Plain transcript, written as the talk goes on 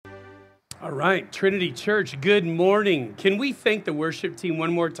All right, Trinity Church, good morning. Can we thank the worship team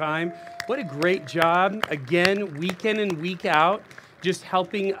one more time? What a great job, again, week in and week out, just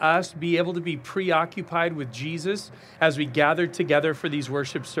helping us be able to be preoccupied with Jesus as we gather together for these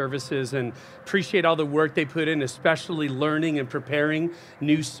worship services, and appreciate all the work they put in, especially learning and preparing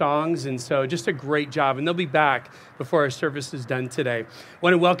new songs. And so just a great job. And they'll be back before our service is done today. I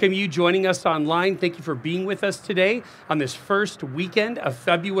want to welcome you joining us online. Thank you for being with us today on this first weekend of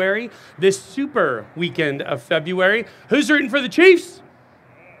February, this super weekend of February. Who's rooting for the Chiefs?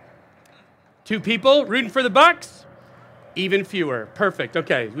 2 people. Rooting for the Bucks? Even fewer. Perfect.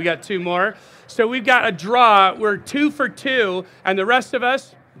 Okay, we got 2 more. So we've got a draw. We're 2 for 2, and the rest of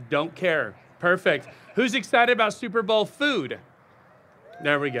us don't care. Perfect. Who's excited about Super Bowl food?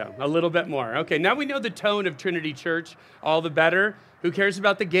 There we go. A little bit more. Okay, now we know the tone of Trinity Church, all the better. Who cares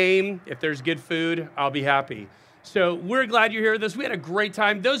about the game? If there's good food, I'll be happy. So we're glad you're here with us. We had a great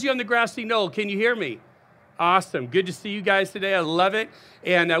time. Those of you on the grassy knoll, can you hear me? Awesome. Good to see you guys today. I love it.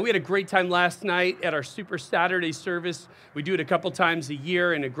 And we had a great time last night at our Super Saturday service. We do it a couple times a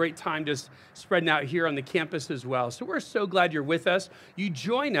year, and a great time just spreading out here on the campus as well. So we're so glad you're with us. You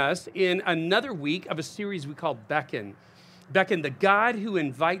join us in another week of a series we call Beckon. Beckon, the God who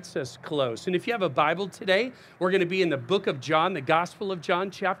invites us close. And if you have a Bible today, we're going to be in the book of John, the Gospel of John,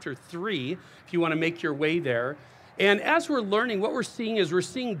 chapter 3, if you want to make your way there. And as we're learning, what we're seeing is we're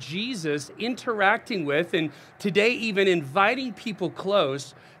seeing Jesus interacting with, and today even inviting people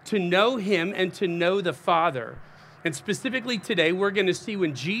close to know him and to know the Father. And specifically today, we're going to see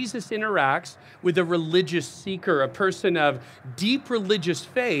when Jesus interacts with a religious seeker, a person of deep religious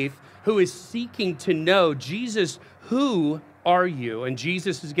faith who is seeking to know Jesus, who are you? And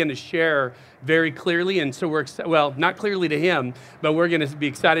Jesus is going to share very clearly. And so well, not clearly to him, but we're going to be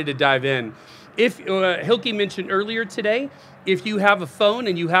excited to dive in. If Hilke mentioned earlier today, if you have a phone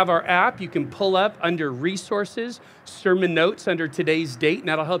and you have our app, you can pull up under resources, sermon notes under today's date, and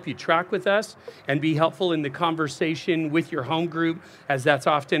that'll help you track with us and be helpful in the conversation with your home group, as that's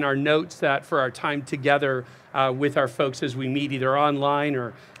often our notes that for our time together with our folks as we meet either online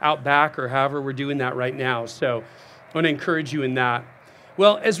or out back or however we're doing that right now. So I want to encourage you in that.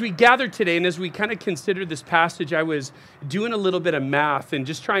 Well, as we gather today and as we kind of consider this passage, I was doing a little bit of math and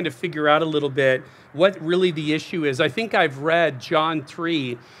just trying to figure out a little bit what really the issue is. I think I've read John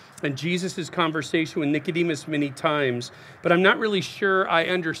 3 and Jesus' conversation with Nicodemus many times, but I'm not really sure I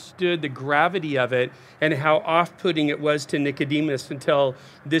understood the gravity of it and how off-putting it was to Nicodemus until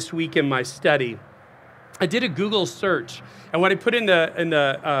this week in my study. I did a Google search, and what I put in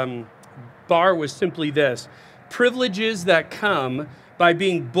the bar was simply this: privileges that come by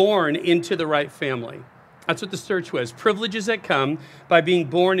being born into the right family. That's what the search was. Privileges that come by being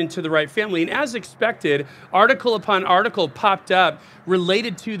born into the right family. And as expected, article upon article popped up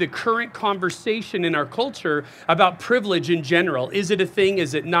related to the current conversation in our culture about privilege in general. Is it a thing?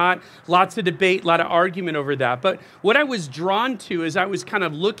 Is it not? Lots of debate, a lot of argument over that. But what I was drawn to as I was kind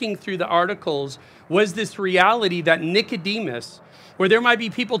of looking through the articles was this reality that Nicodemus, where there might be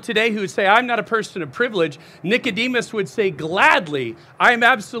people today who would say, I'm not a person of privilege, Nicodemus would say, gladly, I am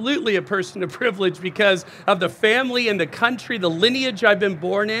absolutely a person of privilege because of the family and the country, the lineage I've been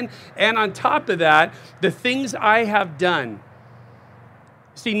born in, and on top of that, the things I have done.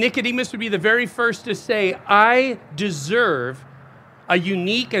 See, Nicodemus would be the very first to say, I deserve a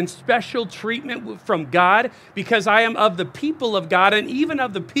unique and special treatment from God because I am of the people of God, and even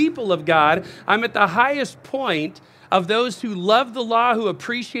of the people of God, I'm at the highest point of those who love the law, who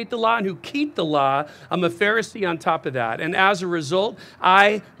appreciate the law, and who keep the law. I'm a Pharisee on top of that. And as a result,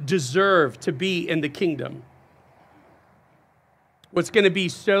 I deserve to be in the kingdom. What's going to be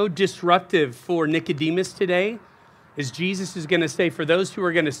so disruptive for Nicodemus today is Jesus is going to say, for those who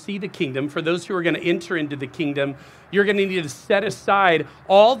are going to see the kingdom, for those who are going to enter into the kingdom, you're going to need to set aside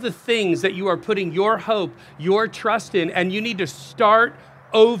all the things that you are putting your hope, your trust in, and you need to start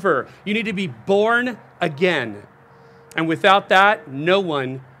over. You need to be born again. And without that, no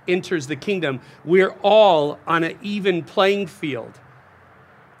one enters the kingdom. We're all on an even playing field.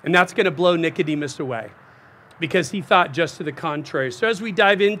 And that's going to blow Nicodemus away because he thought just to the contrary. So as we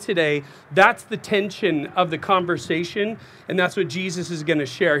dive in today, that's the tension of the conversation, and that's what Jesus is going to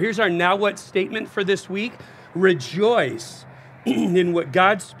share. Here's our now what statement for this week. Rejoice in what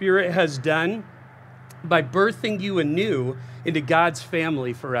God's Spirit has done by birthing you anew into God's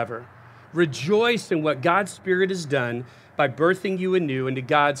family forever. Rejoice in what God's Spirit has done by birthing you anew into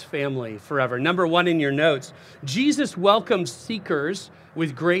God's family forever. Number 1 in your notes, Jesus welcomes seekers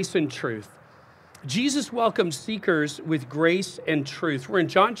with grace and truth. Jesus welcomes seekers with grace and truth. We're in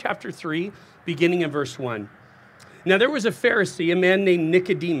John chapter 3, beginning in verse 1. Now there was a Pharisee, a man named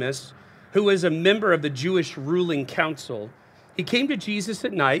Nicodemus, who was a member of the Jewish ruling council. He came to Jesus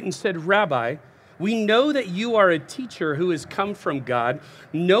at night and said, "Rabbi, we know that you are a teacher who has come from God.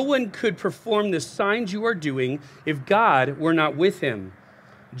 No one could perform the signs you are doing if God were not with him."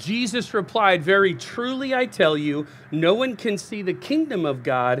 Jesus replied, "Very truly I tell you, no one can see the kingdom of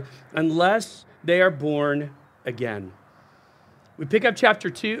God unless they are born again." We pick up chapter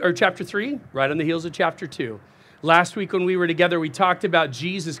 3, right on the heels of chapter 2. Last week when we were together, we talked about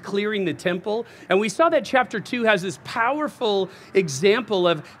Jesus clearing the temple, and we saw that chapter 2 has this powerful example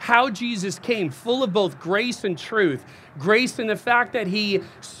of how Jesus came, full of both grace and truth. Grace in the fact that he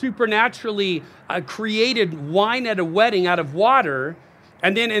supernaturally created wine at a wedding out of water.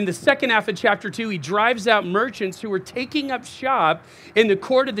 And then in the second half of chapter 2, he drives out merchants who were taking up shop in the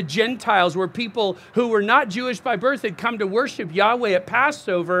court of the Gentiles, where people who were not Jewish by birth had come to worship Yahweh at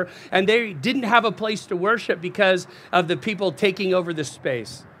Passover, and they didn't have a place to worship because of the people taking over the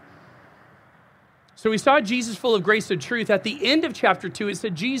space. So we saw Jesus full of grace and truth. At the end of chapter 2, it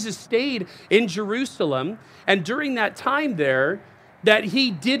said Jesus stayed in Jerusalem, and during that time there, that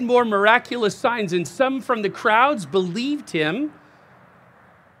he did more miraculous signs, and some from the crowds believed him.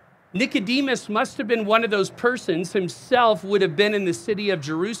 Nicodemus must have been one of those persons, himself would have been in the city of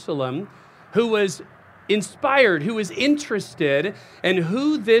Jerusalem, who was inspired, who was interested in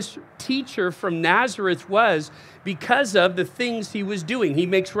who this teacher from Nazareth was because of the things he was doing. He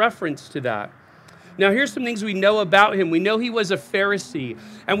makes reference to that. Now, here's some things we know about him. We know he was a Pharisee,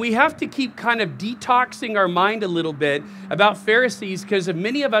 and we have to keep kind of detoxing our mind a little bit about Pharisees, because of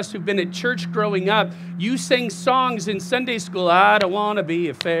many of us who've been at church growing up, you sang songs in Sunday school, "I don't want to be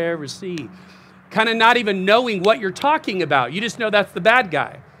a Pharisee," kind of not even knowing what you're talking about. You just know that's the bad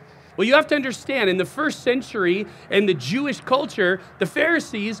guy. Well, you have to understand, in the first century, in the Jewish culture, the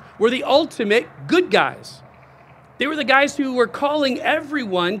Pharisees were the ultimate good guys. They were the guys who were calling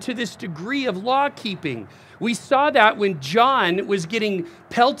everyone to this degree of law keeping. We saw that when John was getting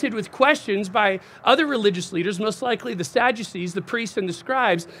pelted with questions by other religious leaders, most likely the Sadducees, the priests and the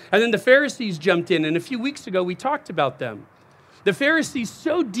scribes, and then the Pharisees jumped in. And a few weeks ago, we talked about them. The Pharisees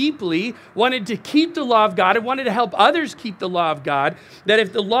so deeply wanted to keep the law of God and wanted to help others keep the law of God that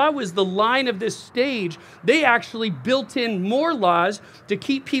if the law was the line of this stage, they actually built in more laws to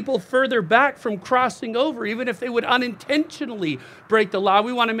keep people further back from crossing over, even if they would unintentionally break the law.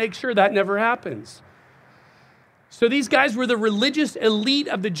 We want to make sure that never happens. So these guys were the religious elite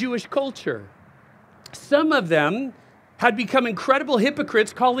of the Jewish culture. Some of them had become incredible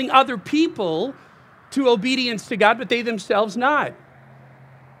hypocrites, calling other people to obedience to God, but they themselves not.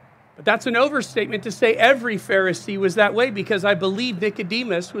 But that's an overstatement to say every Pharisee was that way, because I believe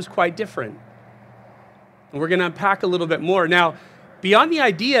Nicodemus was quite different. And we're going to unpack a little bit more. Now, beyond the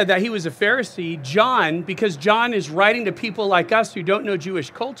idea that he was a Pharisee, John, because John is writing to people like us who don't know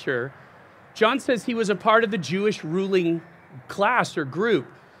Jewish culture, John says he was a part of the Jewish ruling class or group.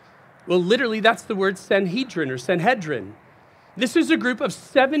 Well, literally, that's the word Sanhedrin or Sanhedrin. This is a group of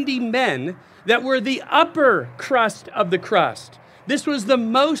 70 men that were the upper crust of the crust. This was the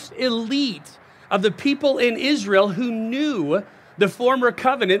most elite of the people in Israel who knew the former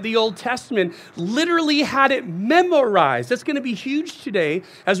covenant, the Old Testament, literally had it memorized. That's going to be huge today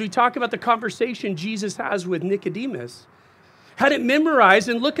as we talk about the conversation Jesus has with Nicodemus. Had it memorized,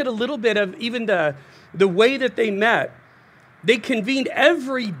 and look at a little bit of even the way that they met. They convened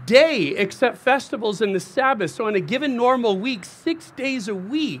every day except festivals and the Sabbath. So on a given normal week, 6 days a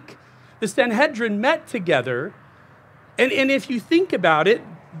week, the Sanhedrin met together. And if you think about it,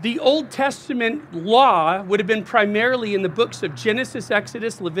 the Old Testament law would have been primarily in the books of Genesis,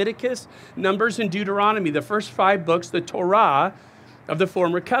 Exodus, Leviticus, Numbers, and Deuteronomy, the first 5 books, the Torah of the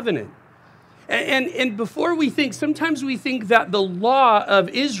former covenant. And before we think, sometimes we think that the law of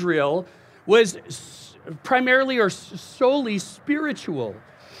Israel was primarily or solely spiritual,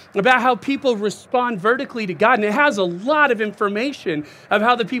 about how people respond vertically to God. And it has a lot of information of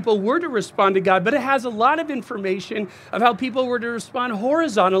how the people were to respond to God, but it has a lot of information of how people were to respond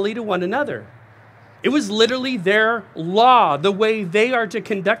horizontally to one another. It was literally their law, the way they are to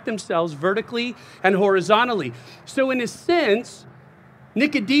conduct themselves vertically and horizontally. So in a sense,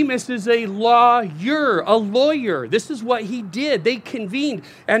 Nicodemus is a lawyer, a lawyer. This is what he did. They convened,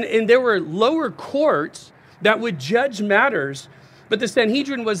 and there were lower courts that would judge matters, but the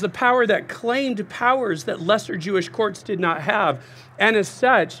Sanhedrin was the power that claimed powers that lesser Jewish courts did not have. And as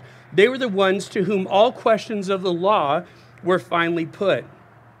such, they were the ones to whom all questions of the law were finally put.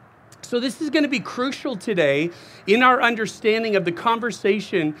 So this is going to be crucial today in our understanding of the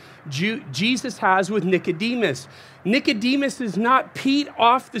conversation Jesus has with Nicodemus. Nicodemus is not Pete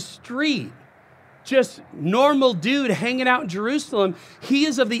off the street. just normal dude hanging out in Jerusalem. He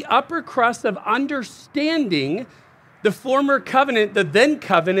is of the upper crust of understanding the former covenant, the then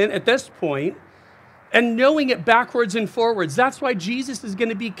covenant at this point, and knowing it backwards and forwards. That's why Jesus is going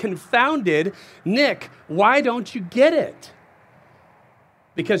to be confounded. Nick, why don't you get it?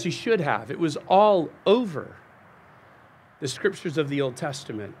 Because he should have. It was all over the scriptures of the Old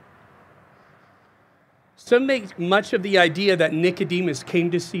Testament. Some make much of the idea that Nicodemus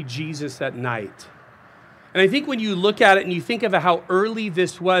came to see Jesus at night. And I think when you look at it and you think of how early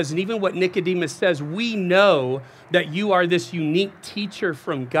this was, and even what Nicodemus says, we know that you are this unique teacher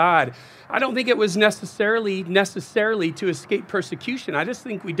from God. I don't think it was necessarily to escape persecution. I just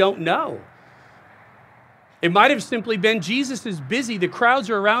think we don't know. It might have simply been Jesus is busy. The crowds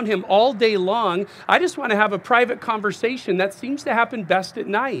are around him all day long. I just want to have a private conversation. That seems to happen best at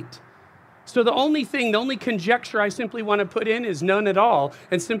night. So the only conjecture I simply want to put in is none at all,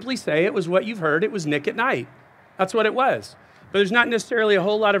 and simply say it was what you've heard. It was Nick at night. That's what it was. But there's not necessarily a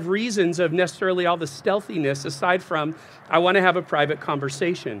whole lot of reasons of necessarily all the stealthiness aside from I want to have a private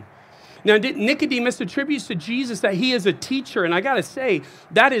conversation. Now, Nicodemus attributes to Jesus that he is a teacher, and I got to say,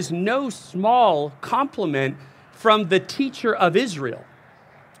 that is no small compliment from the teacher of Israel.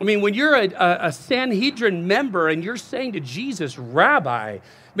 I mean, when you're a Sanhedrin member and you're saying to Jesus, Rabbi,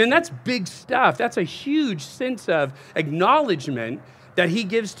 man, that's big stuff. That's a huge sense of acknowledgement that he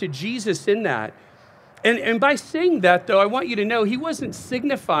gives to Jesus in that. And by saying that, though, I want you to know he wasn't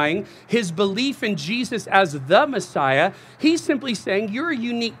signifying his belief in Jesus as the Messiah. He's simply saying, you're a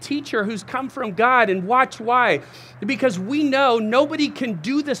unique teacher who's come from God, and watch why. Because we know nobody can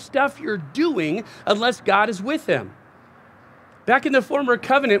do the stuff you're doing unless God is with him. Back in the former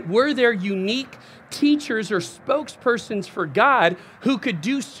covenant, were there unique teachers or spokespersons for God who could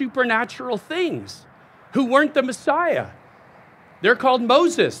do supernatural things, who weren't the Messiah? They're called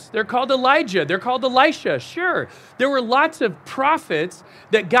Moses. They're called Elijah. They're called Elisha. Sure, there were lots of prophets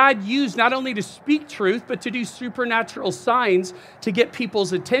that God used not only to speak truth, but to do supernatural signs to get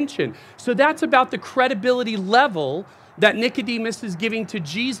people's attention. So that's about the credibility level that Nicodemus is giving to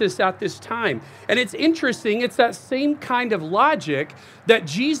Jesus at this time. And it's interesting, it's that same kind of logic that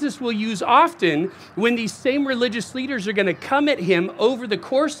Jesus will use often when these same religious leaders are going to come at him over the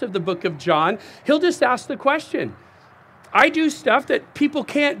course of the book of John. He'll just ask the question, I do stuff that people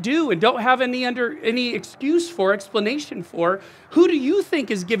can't do and don't have any excuse for, explanation for. Who do you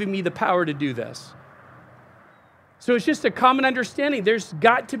think is giving me the power to do this? So it's just a common understanding. There's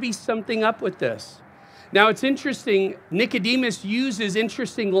got to be something up with this. Now, it's interesting, Nicodemus uses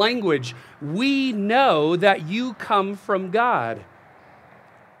interesting language. We know that you come from God.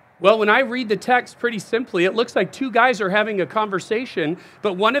 Well, when I read the text pretty simply, it looks like two guys are having a conversation,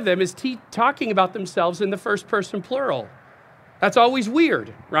 but one of them is talking about themselves in the first person plural. That's always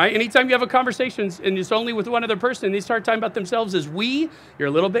weird, right? Anytime you have a conversation and it's only with one other person and they start talking about themselves as we, you're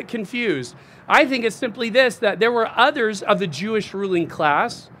a little bit confused. I think it's simply this, that there were others of the Jewish ruling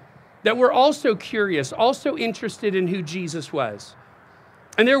class that were also curious, also interested in who Jesus was.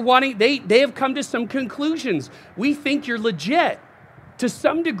 And they have come to some conclusions. We think you're legit. To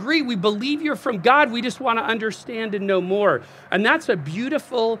some degree, we believe you're from God. We just want to understand and know more. And that's a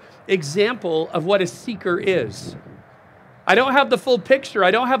beautiful example of what a seeker is. I don't have the full picture. I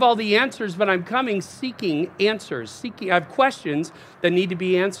don't have all the answers, but I'm coming seeking answers. I have questions that need to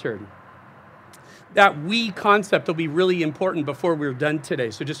be answered. That we concept will be really important before we're done today.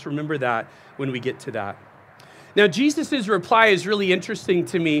 So just remember that when we get to that. Now, Jesus' reply is really interesting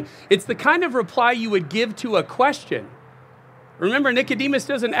to me. It's the kind of reply you would give to a question. Remember, Nicodemus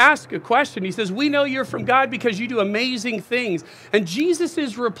doesn't ask a question. He says, we know you're from God because you do amazing things. And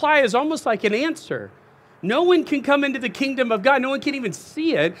Jesus' reply is almost like an answer. No one can come into the kingdom of God. No one can even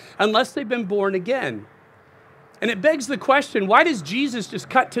see it unless they've been born again. And it begs the question, why does Jesus just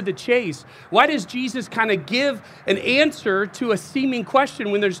cut to the chase? Why does Jesus kind of give an answer to a seeming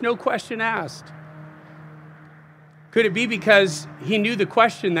question when there's no question asked? Could it be because he knew the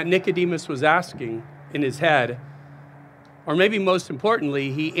question that Nicodemus was asking in his head? Or maybe most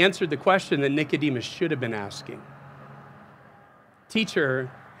importantly, he answered the question that Nicodemus should have been asking.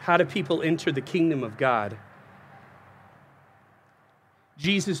 Teacher, how do people enter the kingdom of God?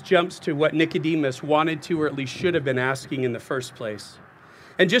 Jesus jumps to what Nicodemus wanted to, or at least should have been asking in the first place.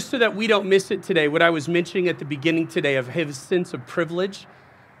 And just so that we don't miss it today, what I was mentioning at the beginning today of his sense of privilege,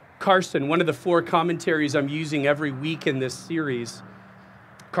 Carson, one of the 4 commentaries I'm using every week in this series,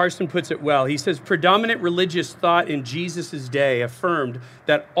 Carson puts it well. He says, predominant religious thought in Jesus' day affirmed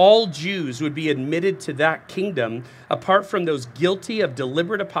that all Jews would be admitted to that kingdom apart from those guilty of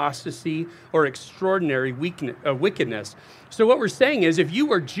deliberate apostasy or extraordinary wickedness. So what we're saying is if you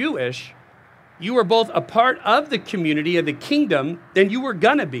were Jewish, you were both a part of the community of the kingdom, then you were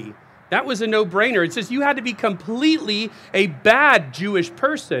gonna be. That was a no-brainer. It says you had to be completely a bad Jewish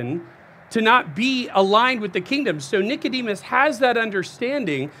person to not be aligned with the kingdom. So Nicodemus has that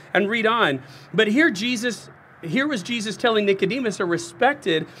understanding, and read on. But here was Jesus telling Nicodemus, a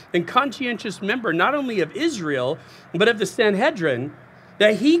respected and conscientious member, not only of Israel, but of the Sanhedrin,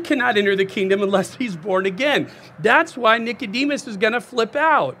 that he cannot enter the kingdom unless he's born again. That's why Nicodemus is gonna flip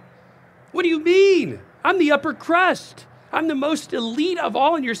out. What do you mean? I'm the upper crust. I'm the most elite of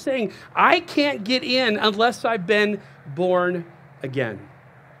all, and you're saying I can't get in unless I've been born again.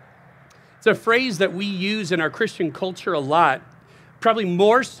 It's a phrase that we use in our Christian culture a lot, probably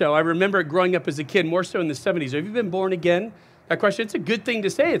more so. I remember it growing up as a kid, more so in the 70s. Have you been born again? That question, it's a good thing to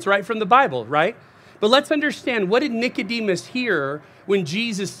say. It's right from the Bible, right? But let's understand, what did Nicodemus hear when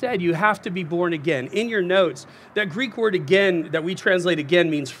Jesus said you have to be born again? In your notes, that Greek word again that we translate again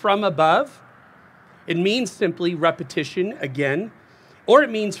means from above. It means simply repetition again, or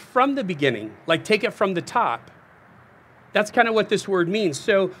it means from the beginning, like take it from the top. That's kind of what this word means.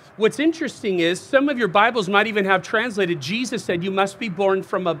 So what's interesting is some of your Bibles might even have translated, Jesus said you must be born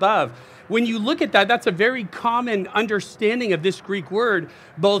from above. When you look at that, that's a very common understanding of this Greek word,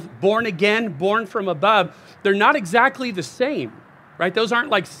 both born again, born from above. They're not exactly the same, right? Those aren't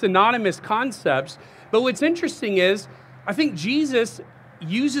like synonymous concepts. But what's interesting is, I think Jesus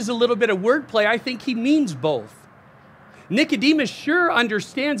uses a little bit of wordplay. I think he means both. Nicodemus sure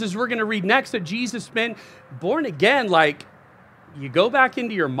understands, as we're going to read next, that Jesus meant born again, like you go back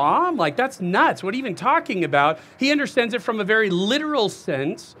into your mom? Like that's nuts. What are you even talking about? He understands it from a very literal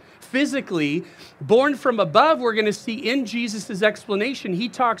sense, physically. Born from above, we're going to see in Jesus' explanation, he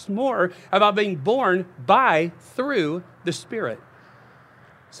talks more about being born by, through the Spirit.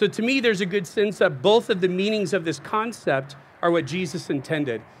 So to me, there's a good sense that both of the meanings of this concept are what Jesus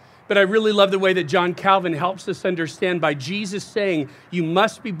intended. But I really love the way that John Calvin helps us understand by Jesus saying, you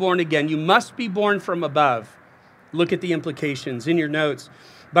must be born again. You must be born from above. Look at the implications in your notes.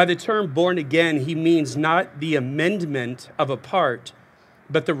 By the term born again, he means not the amendment of a part,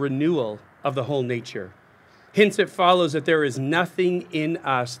 but the renewal of the whole nature. Hence, it follows that there is nothing in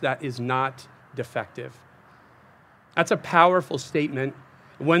us that is not defective. That's a powerful statement,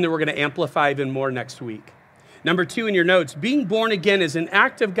 one that we're going to amplify even more next week. Number 2 in your notes, being born again is an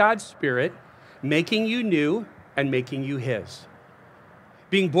act of God's Spirit, making you new and making you his.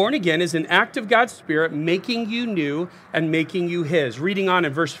 Being born again is an act of God's Spirit, making you new and making you his. Reading on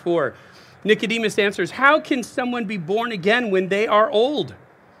in verse 4, Nicodemus answers, how can someone be born again when they are old?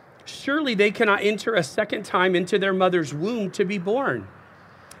 Surely they cannot enter a second time into their mother's womb to be born.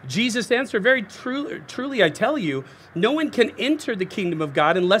 Jesus answered, very truly I tell you, no one can enter the kingdom of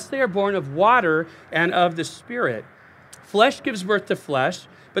God unless they are born of water and of the Spirit. Flesh gives birth to flesh,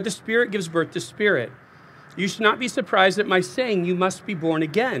 but the Spirit gives birth to spirit. You should not be surprised at my saying you must be born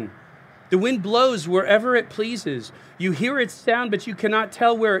again. The wind blows wherever it pleases. You hear its sound, but you cannot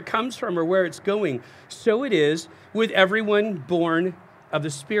tell where it comes from or where it's going. So it is with everyone born of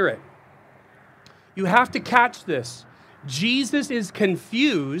the Spirit. You have to catch this. Jesus is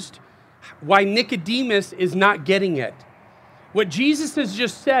confused why Nicodemus is not getting it. What Jesus has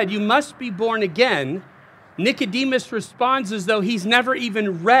just said, you must be born again, Nicodemus responds as though he's never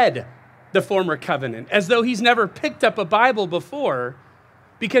even read the former covenant, as though he's never picked up a Bible before,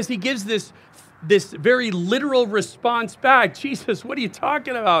 because he gives this very literal response back. Jesus, what are you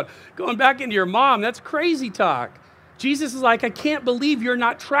talking about? Going back into your mom, that's crazy talk. Jesus is like, I can't believe you're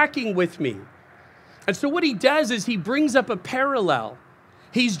not tracking with me. And so what he does is he brings up a parallel.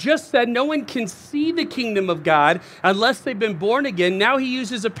 He's just said no one can see the kingdom of God unless they've been born again. Now he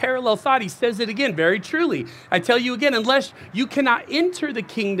uses a parallel thought. He says it again, very truly. I tell you again, unless you cannot enter the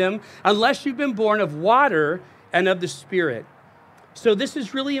kingdom unless you've been born of water and of the Spirit. So this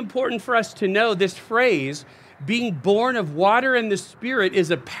is really important for us to know. This phrase, being born of water and the Spirit,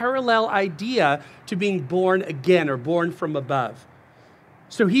 is a parallel idea to being born again or born from above.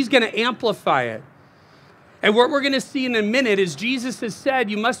 So he's going to amplify it. And what we're going to see in a minute is Jesus has said,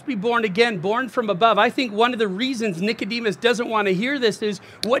 you must be born again, born from above. I think one of the reasons Nicodemus doesn't want to hear this is,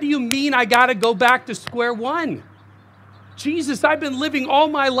 what do you mean I got to go back to square one? Jesus, I've been living all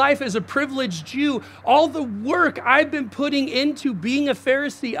my life as a privileged Jew. All the work I've been putting into being a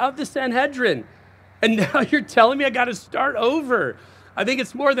Pharisee of the Sanhedrin. And now you're telling me I got to start over. I think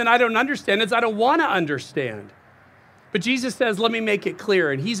it's more than I don't understand. It's I don't want to understand. But Jesus says, let me make it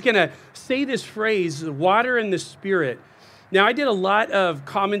clear. And he's going to say this phrase, water and the Spirit. Now, I did a lot of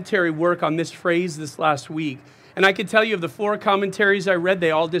commentary work on this phrase this last week. And I can tell you of the 4 commentaries I read,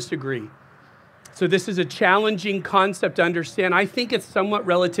 they all disagree. So this is a challenging concept to understand. I think it's somewhat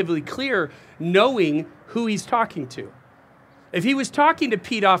relatively clear knowing who he's talking to. If he was talking to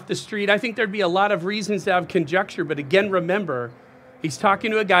Pete off the street, I think there'd be a lot of reasons to have conjecture. But again, remember, he's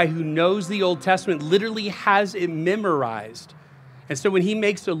talking to a guy who knows the Old Testament, literally has it memorized. And so when he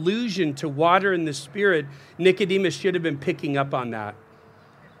makes allusion to water and the Spirit, Nicodemus should have been picking up on that.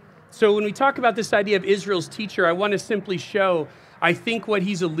 So when we talk about this idea of Israel's teacher, I want to simply show, I think what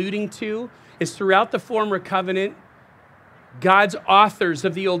he's alluding to is throughout the former covenant, God's authors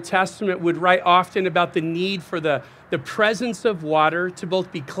of the Old Testament would write often about the need for the presence of water to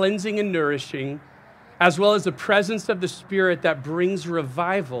both be cleansing and nourishing, as well as the presence of the Spirit that brings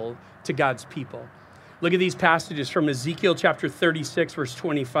revival to God's people. Look at these passages from Ezekiel chapter 36, verse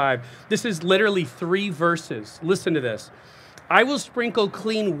 25. This is literally 3 verses. Listen to this. I will sprinkle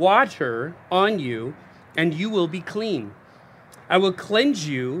clean water on you, and you will be clean. I will cleanse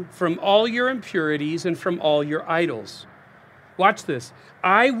you from all your impurities and from all your idols. Watch this.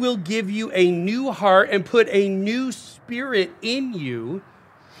 I will give you a new heart and put a new spirit in you.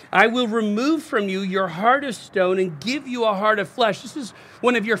 I will remove from you your heart of stone and give you a heart of flesh. This is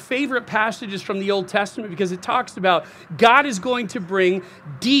one of your favorite passages from the Old Testament because it talks about God is going to bring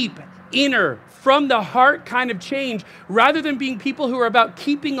deep, inner, from the heart kind of change. Rather than being people who are about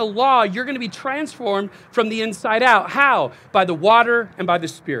keeping a law, you're going to be transformed from the inside out. How? By the water and by the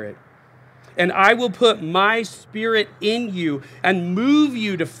Spirit. And I will put my Spirit in you and move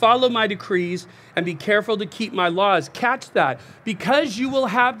you to follow my decrees and be careful to keep my laws. Catch that. Because you will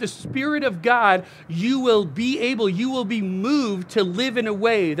have the Spirit of God, you will be moved to live in a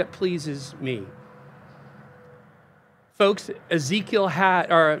way that pleases me. Folks,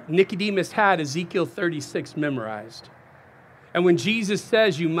 Nicodemus had Ezekiel 36 memorized. And when Jesus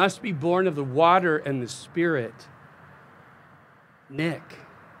says you must be born of the water and the Spirit, Nick,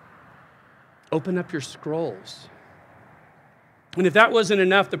 open up your scrolls. And if that wasn't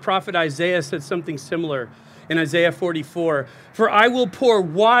enough, the prophet Isaiah said something similar in Isaiah 44. For I will pour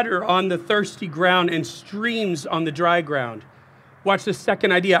water on the thirsty ground and streams on the dry ground. Watch the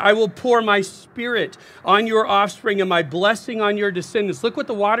second idea. I will pour my Spirit on your offspring and my blessing on your descendants. Look what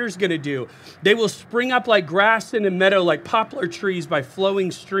the water's going to do. They will spring up like grass in a meadow, like poplar trees by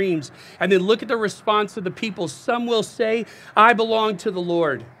flowing streams. And then look at the response of the people. Some will say, I belong to the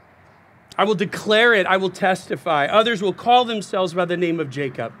Lord. I will declare it. I will testify. Others will call themselves by the name of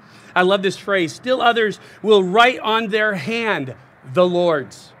Jacob. I love this phrase. Still others will write on their hand, the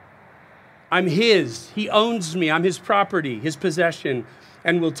Lord's. I'm his. He owns me. I'm his property, his possession,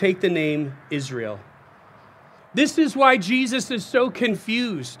 and will take the name Israel. This is why Jesus is so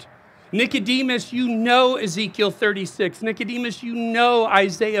confused. Nicodemus, you know Ezekiel 36. Nicodemus, you know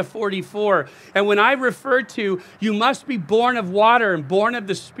Isaiah 44. And when I refer to you must be born of water and born of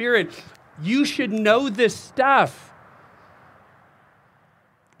the Spirit, you should know this stuff.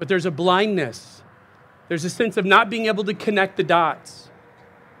 But there's a blindness. There's a sense of not being able to connect the dots.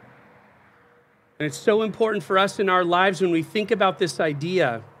 And it's so important for us in our lives when we think about this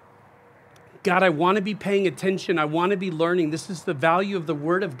idea. God, I want to be paying attention. I want to be learning. This is the value of the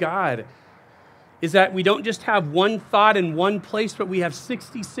Word of God, is that we don't just have one thought in one place, but we have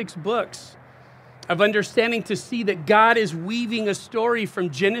 66 books of understanding to see that God is weaving a story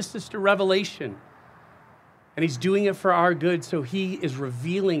from Genesis to Revelation. And he's doing it for our good, so he is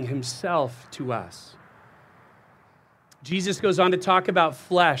revealing himself to us. Jesus goes on to talk about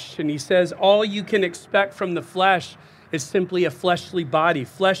flesh, and he says, all you can expect from the flesh is simply a fleshly body.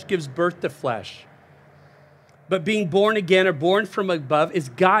 Flesh gives birth to flesh. But being born again or born from above is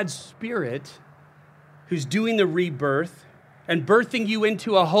God's Spirit who's doing the rebirth and birthing you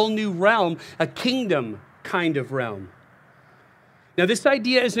into a whole new realm, a kingdom kind of realm. Now, this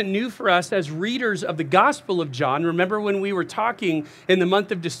idea isn't new for us as readers of the Gospel of John. Remember when we were talking in the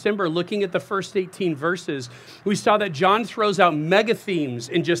month of December, looking at the first 18 verses, we saw that John throws out mega themes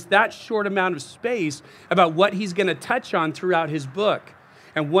in just that short amount of space about what he's going to touch on throughout his book.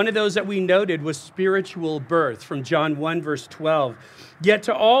 And one of those that we noted was spiritual birth from John 1, verse 12. Yet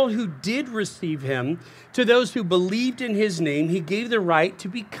to all who did receive him, to those who believed in his name, he gave the right to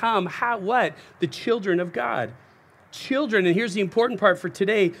become, what? The children of God. Children, and here's the important part for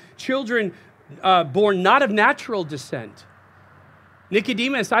today, children born not of natural descent.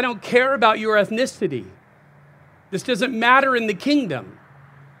 Nicodemus, I don't care about your ethnicity. This doesn't matter in the kingdom.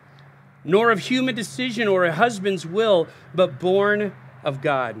 Nor of human decision or a husband's will, but born of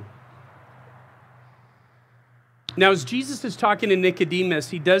God. Now, as Jesus is talking to Nicodemus,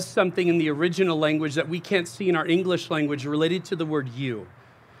 he does something in the original language that we can't see in our English language related to the word you.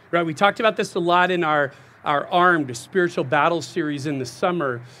 Right? We talked about this a lot in our our Armed Spiritual Battle series in the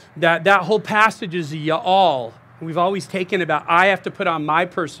summer, that whole passage is y'all. We've always taken about, I have to put on my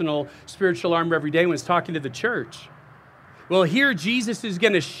personal spiritual armor every day when it's talking to the church. Well, here Jesus is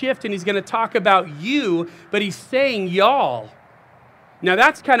going to shift and he's going to talk about you, but he's saying y'all. Now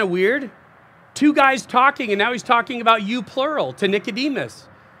that's kind of weird. Two guys talking, and now he's talking about you plural to Nicodemus.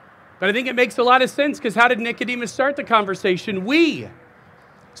 But I think it makes a lot of sense, because how did Nicodemus start the conversation? We.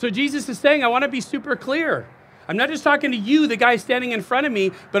 So Jesus is saying, I want to be super clear. I'm not just talking to you, the guy standing in front of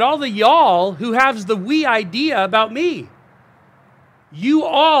me, but all the y'all who has the we idea about me. You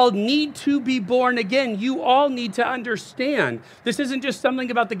all need to be born again. You all need to understand. This isn't just something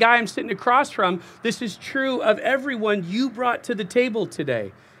about the guy I'm sitting across from. This is true of everyone you brought to the table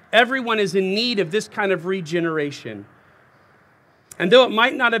today. Everyone is in need of this kind of regeneration. And though it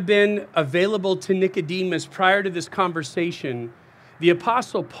might not have been available to Nicodemus prior to this conversation, the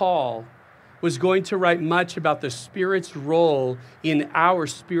Apostle Paul was going to write much about the Spirit's role in our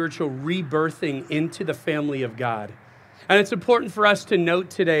spiritual rebirthing into the family of God. And it's important for us to note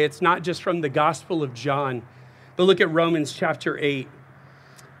today, it's not just from the Gospel of John, but look at Romans chapter 8,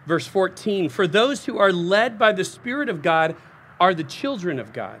 verse 14. For those who are led by the Spirit of God are the children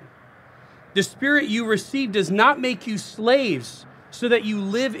of God. The Spirit you received does not make you slaves so that you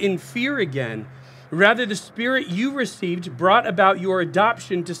live in fear again. Rather, the Spirit you received brought about your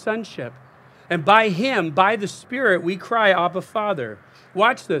adoption to sonship. And by him, by the Spirit, we cry, Abba, Father.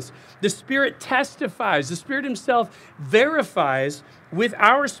 Watch this. The Spirit testifies. The Spirit himself verifies with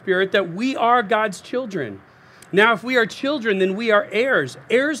our spirit that we are God's children. Now, if we are children, then we are heirs,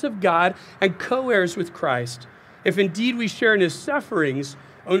 heirs of God and co-heirs with Christ, if indeed we share in his sufferings,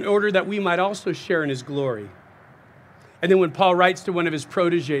 in order that we might also share in his glory. And then when Paul writes to one of his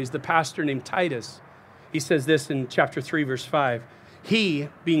proteges, the pastor named Titus, he says this in chapter 3, verse 5. He,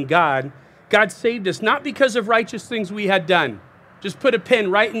 being God saved us not because of righteous things we had done. Just put a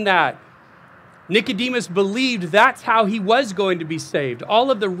pin right in that. Nicodemus believed that's how he was going to be saved. All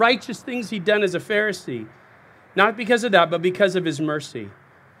of the righteous things he'd done as a Pharisee. Not because of that, but because of his mercy.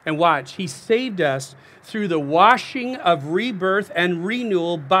 And watch, he saved us through the washing of rebirth and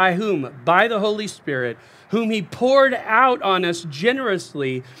renewal by whom? By the Holy Spirit, whom he poured out on us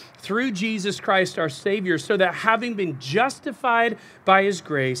generously through Jesus Christ our Savior, so that having been justified by his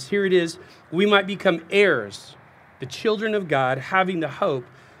grace, here it is, we might become heirs, the children of God, having the hope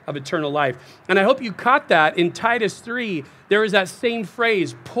of eternal life. And I hope you caught that in Titus 3. There is that same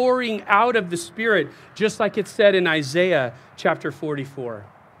phrase, pouring out of the Spirit, just like it said in Isaiah chapter 44.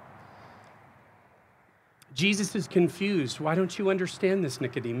 Jesus is confused. Why don't you understand this,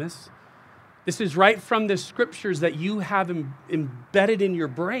 Nicodemus? This is right from the scriptures that you have embedded in your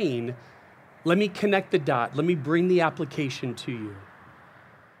brain. Let me connect the dot. Let me bring the application to you.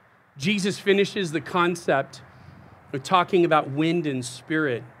 Jesus finishes the concept of talking about wind and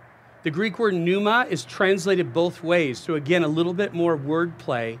spirit. The Greek word pneuma is translated both ways. So again, a little bit more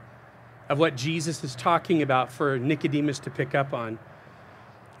wordplay of what Jesus is talking about for Nicodemus to pick up on.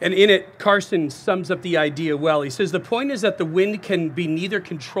 And in it, Carson sums up the idea well. He says, the point is that the wind can be neither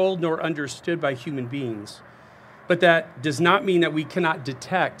controlled nor understood by human beings. But that does not mean that we cannot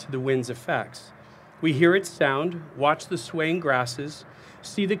detect the wind's effects. We hear its sound, watch the swaying grasses,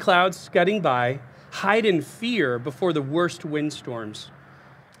 see the clouds scudding by, hide in fear before the worst windstorms.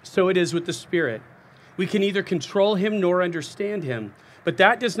 So it is with the Spirit. We can neither control him nor understand him. But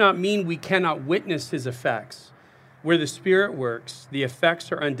that does not mean we cannot witness his effects. Where the Spirit works, the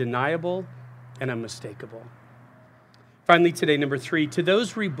effects are undeniable and unmistakable. Finally, today, number 3, to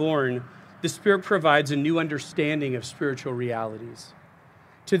those reborn, the Spirit provides a new understanding of spiritual realities.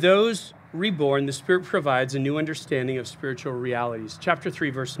 To those reborn, the Spirit provides a new understanding of spiritual realities. Chapter 3,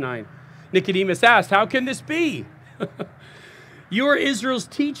 verse 9. Nicodemus asked, how can this be? You are Israel's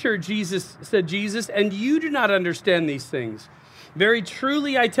teacher, said Jesus, and you do not understand these things. Very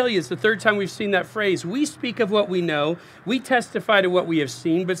truly, I tell you, it's the third time we've seen that phrase. We speak of what we know. We testify to what we have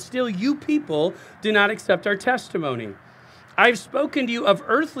seen, but still you people do not accept our testimony. I've spoken to you of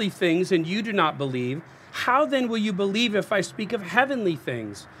earthly things, and you do not believe. How then will you believe if I speak of heavenly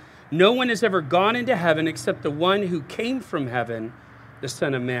things? No one has ever gone into heaven except the one who came from heaven, the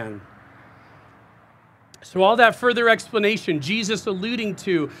Son of Man. So all that further explanation, Jesus alluding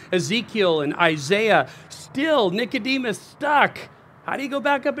to Ezekiel and Isaiah, still Nicodemus stuck. How do you go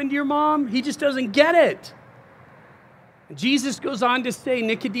back up into your mom? He just doesn't get it. Jesus goes on to say,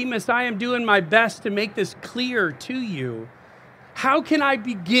 Nicodemus, I am doing my best to make this clear to you. How can I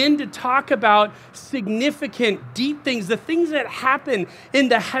begin to talk about significant, deep things, the things that happen in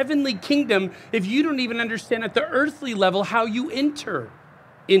the heavenly kingdom, if you don't even understand at the earthly level how you enter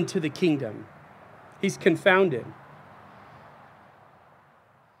into the kingdom? He's confounded.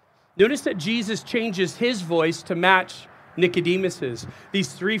 Notice that Jesus changes his voice to match Nicodemus's.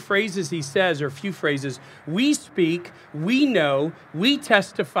 These three phrases he says, or a few phrases: we speak, we know, we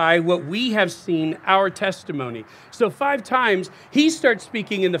testify what we have seen, our testimony. So 5 times he starts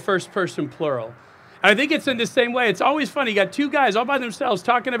speaking in the first person plural. I think it's in the same way. It's always funny. You got 2 guys all by themselves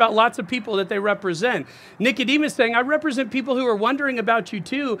talking about lots of people that they represent. Nicodemus saying, I represent people who are wondering about you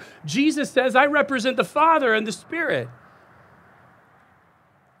too. Jesus says, I represent the Father and the Spirit.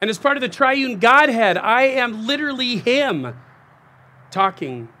 And as part of the triune Godhead, I am literally him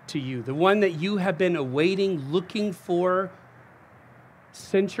talking to you, the one that you have been awaiting, looking for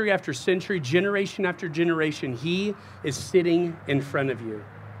century after century, generation after generation. He is sitting in front of you.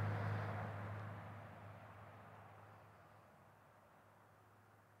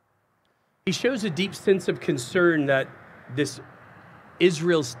 He shows a deep sense of concern that this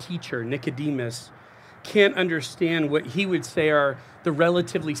Israel's teacher, Nicodemus, can't understand what he would say are the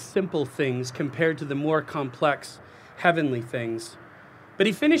relatively simple things compared to the more complex heavenly things. But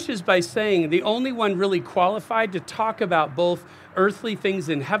he finishes by saying the only one really qualified to talk about both earthly things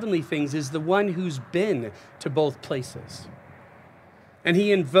and heavenly things is the one who's been to both places. And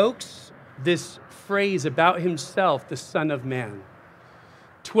he invokes this phrase about himself, the Son of Man.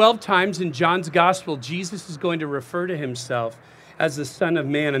 12 times in John's gospel, Jesus is going to refer to himself as the Son of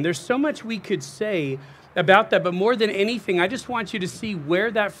Man. And there's so much we could say about that, but more than anything, I just want you to see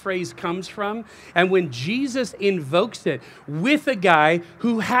where that phrase comes from. And when Jesus invokes it with a guy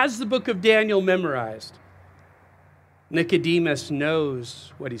who has the book of Daniel memorized, Nicodemus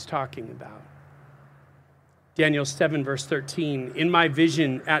knows what he's talking about. Daniel 7, verse 13, in my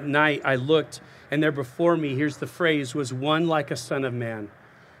vision at night I looked, and there before me, here's the phrase, was one like a son of man,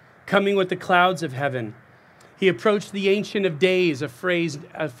 coming with the clouds of heaven. He approached the Ancient of Days, a phrase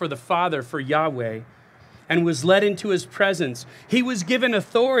for the Father, for Yahweh, and was led into his presence. He was given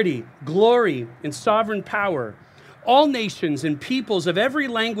authority, glory, and sovereign power. All nations and peoples of every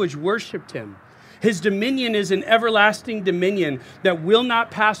language worshiped him. His dominion is an everlasting dominion that will not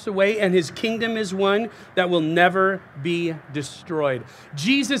pass away, and his kingdom is one that will never be destroyed.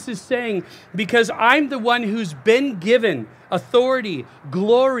 Jesus is saying, because I'm the one who's been given authority,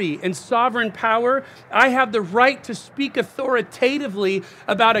 glory, and sovereign power, I have the right to speak authoritatively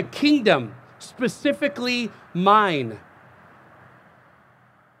about a kingdom, specifically mine.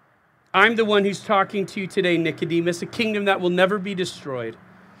 I'm the one who's talking to you today, Nicodemus, a kingdom that will never be destroyed.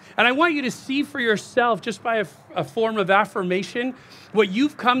 And I want you to see for yourself, just by a form of affirmation, what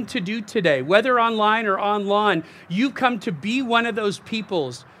you've come to do today, whether online or on lawn. You've come to be one of those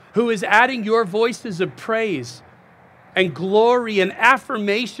peoples who is adding your voices of praise and glory and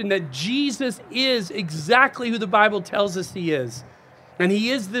affirmation that Jesus is exactly who the Bible tells us he is. And he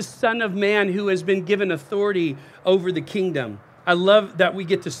is the Son of Man who has been given authority over the kingdom. I love that we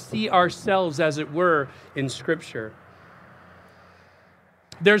get to see ourselves, as it were, in Scripture.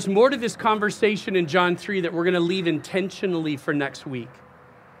 There's more to this conversation in John 3 that we're going to leave intentionally for next week.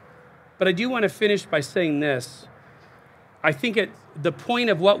 But I do want to finish by saying this. I think at the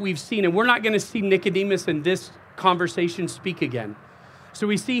point of what we've seen, and we're not going to see Nicodemus in this conversation speak again. So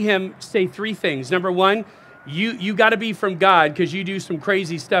we see him say 3 things. Number 1, you got to be from God because you do some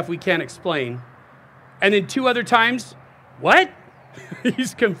crazy stuff we can't explain. And then 2 other times, what?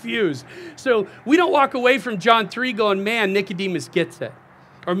 He's confused. So we don't walk away from John 3 going, man, Nicodemus gets it.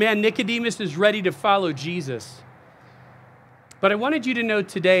 Or man, Nicodemus is ready to follow Jesus. But I wanted you to know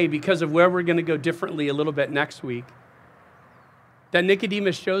today, because of where we're going to go differently a little bit next week, that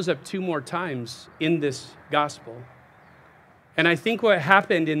Nicodemus shows up 2 more times in this gospel. And I think what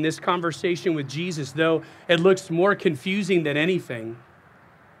happened in this conversation with Jesus, though it looks more confusing than anything,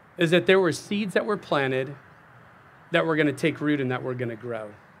 is that there were seeds that were planted that were going to take root and that were going to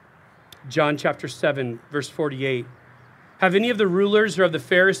grow. John chapter 7, verse 48. Have any of the rulers or of the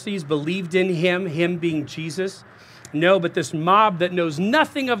Pharisees believed in him being Jesus? No, but this mob that knows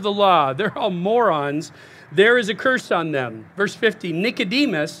nothing of the law, they're all morons. There is a curse on them. Verse 50,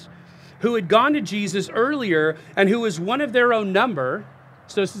 Nicodemus, who had gone to Jesus earlier and who was one of their own number,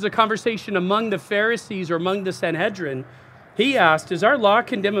 so this is a conversation among the Pharisees or among the Sanhedrin, he asked, does our law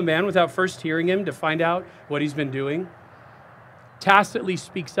condemn a man without first hearing him to find out what he's been doing? Tacitly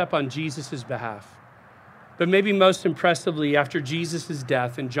speaks up on Jesus' behalf. But maybe most impressively, after Jesus'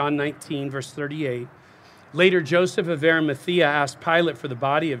 death in John 19, verse 38, later Joseph of Arimathea asked Pilate for the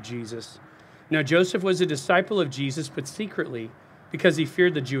body of Jesus. Now Joseph was a disciple of Jesus, but secretly, because he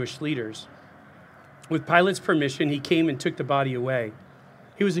feared the Jewish leaders. With Pilate's permission, he came and took the body away.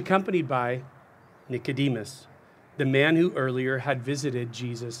 He was accompanied by Nicodemus, the man who earlier had visited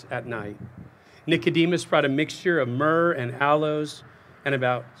Jesus at night. Nicodemus brought a mixture of myrrh and aloes and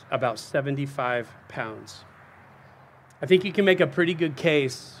about 75 pounds. I think you can make a pretty good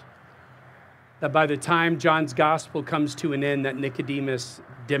case that by the time John's gospel comes to an end, that Nicodemus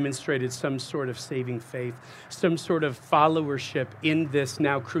demonstrated some sort of saving faith, some sort of followership in this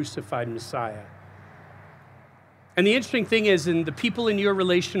now crucified Messiah. And the interesting thing is, in the people in your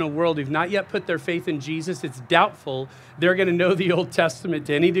relational world who've not yet put their faith in Jesus, it's doubtful they're going to know the Old Testament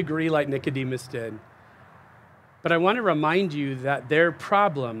to any degree like Nicodemus did. But I want to remind you that their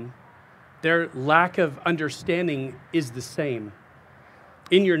problem, their lack of understanding is the same.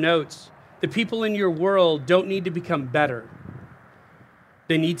 In your notes, the people in your world don't need to become better.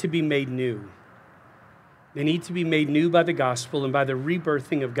 They need to be made new. They need to be made new by the gospel and by the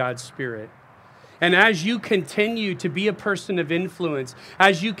rebirthing of God's Spirit. And as you continue to be a person of influence,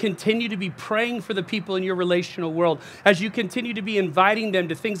 as you continue to be praying for the people in your relational world, as you continue to be inviting them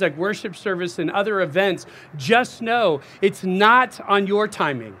to things like worship service and other events, just know it's not on your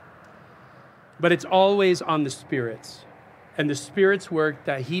timing, but it's always on the Spirit's. And the Spirit's work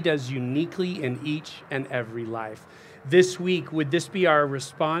that He does uniquely in each and every life. This week, would this be our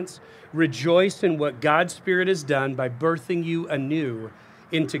response? Rejoice in what God's Spirit has done by birthing you anew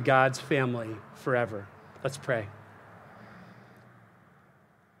into God's family forever. Let's pray.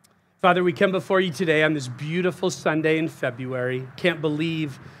 Father, we come before you today on this beautiful Sunday in February. Can't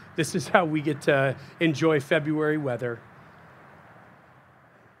believe this is how we get to enjoy February weather.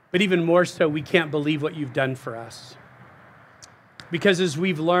 But even more so, we can't believe what you've done for us. Because as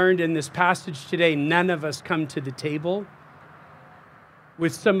we've learned in this passage today, none of us come to the table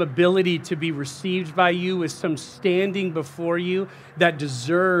with some ability to be received by you, with some standing before you that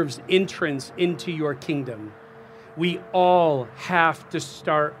deserves entrance into your kingdom. We all have to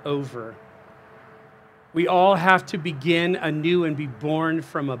start over. We all have to begin anew and be born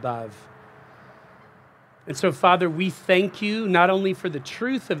from above. And so, Father, we thank you not only for the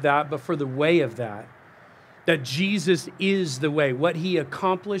truth of that, but for the way of that. That Jesus is the way. What He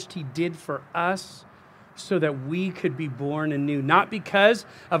accomplished, He did for us so that we could be born anew. Not because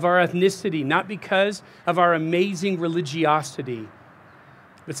of our ethnicity, not because of our amazing religiosity,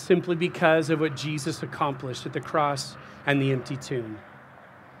 but simply because of what Jesus accomplished at the cross and the empty tomb.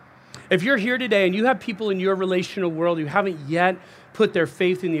 If you're here today and you have people in your relational world who haven't yet put their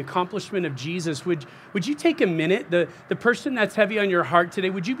faith in the accomplishment of Jesus, would you take a minute? The person that's heavy on your heart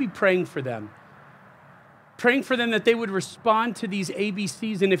today, would you be praying for them? Praying for them that they would respond to these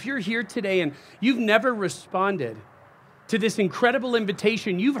ABCs. And if you're here today and you've never responded to this incredible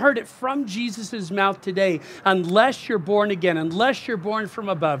invitation, you've heard it from Jesus' mouth today. Unless you're born again, unless you're born from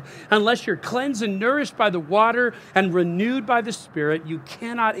above, unless you're cleansed and nourished by the water and renewed by the Spirit, you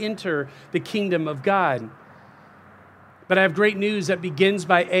cannot enter the kingdom of God. But I have great news that begins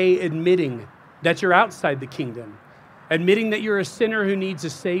by admitting that you're outside the kingdom, admitting that you're a sinner who needs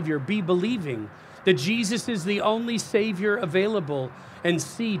a Savior, believing that Jesus is the only Savior available, and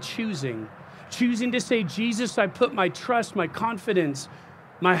choosing to say, Jesus, I put my trust, my confidence,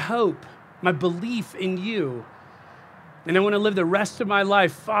 my hope, my belief in you, and I want to live the rest of my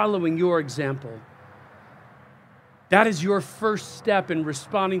life following your example. That is your first step in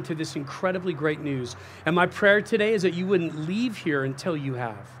responding to this incredibly great news. And my prayer today is that you wouldn't leave here until you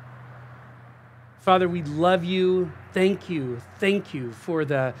have. Father, we love you. Thank you for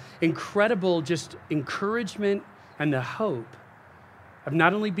the incredible just encouragement and the hope of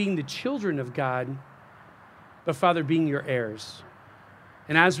not only being the children of God, but Father, being your heirs.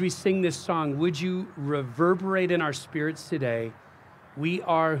 And as we sing this song, would you reverberate in our spirits today, we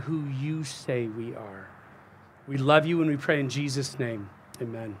are who you say we are. We love you and we pray in Jesus' name,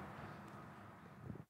 amen.